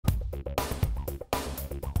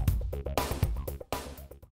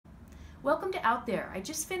Welcome to Out There. I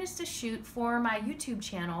just finished a shoot for my YouTube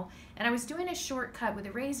channel and I was doing a shortcut with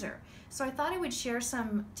a razor. So I thought I would share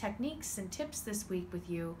some techniques and tips this week with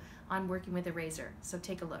you on working with a razor. So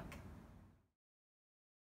take a look.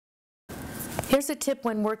 Here's a tip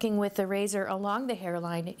when working with the razor along the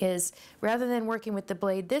hairline is rather than working with the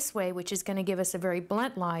blade this way, which is going to give us a very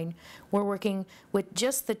blunt line, we're working with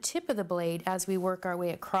just the tip of the blade as we work our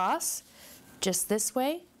way across, just this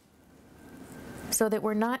way, so that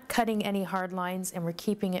we're not cutting any hard lines and we're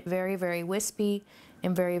keeping it very, very wispy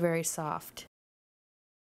and very, very soft.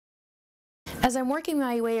 As I'm working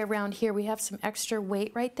my way around here, we have some extra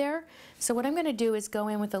weight right there. So what I'm going to do is go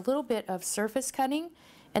in with a little bit of surface cutting.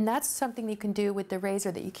 And that's something you can do with the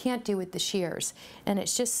razor that you can't do with the shears. And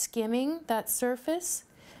it's just skimming that surface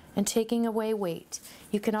and taking away weight.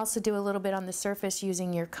 You can also do a little bit on the surface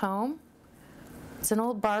using your comb. It's an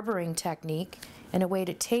old barbering technique and a way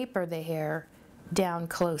to taper the hair down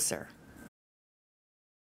closer.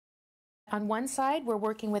 On one side, we're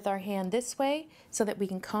working with our hand this way so that we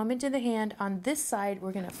can comb into the hand. On this side,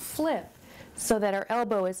 we're going to flip so that our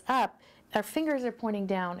elbow is up, our fingers are pointing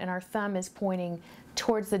down, and our thumb is pointing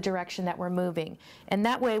towards the direction that we're moving. And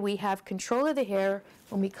that way we have control of the hair.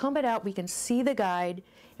 When we comb it out, we can see the guide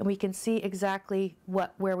and we can see exactly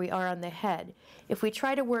where we are on the head. If we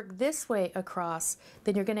try to work this way across,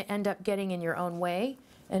 then you're going to end up getting in your own way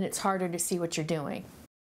and it's harder to see what you're doing.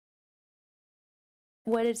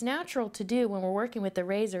 What is natural to do when we're working with the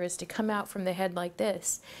razor is to come out from the head like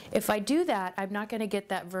this. If I do that, I'm not going to get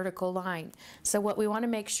that vertical line. So what we want to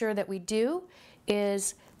make sure that we do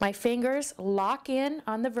is my fingers lock in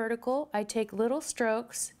on the vertical. I take little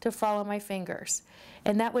strokes to follow my fingers.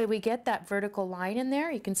 And that way we get that vertical line in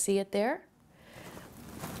there. You can see it there.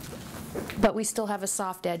 But we still have a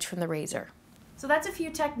soft edge from the razor. So that's a few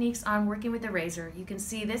techniques on working with the razor. You can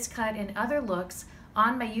see this cut and other looks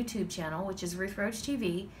on my YouTube channel, which is Ruth Roach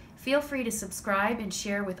TV. Feel free to subscribe and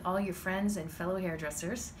share with all your friends and fellow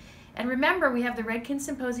hairdressers. And remember, we have the Redken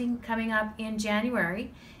Symposium coming up in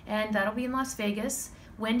January, and that'll be in Las Vegas.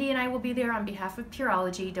 Wendy and I will be there on behalf of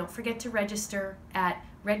Pureology. Don't forget to register at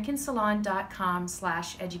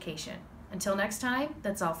redkensalon.com/education. Until next time,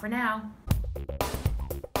 that's all for now.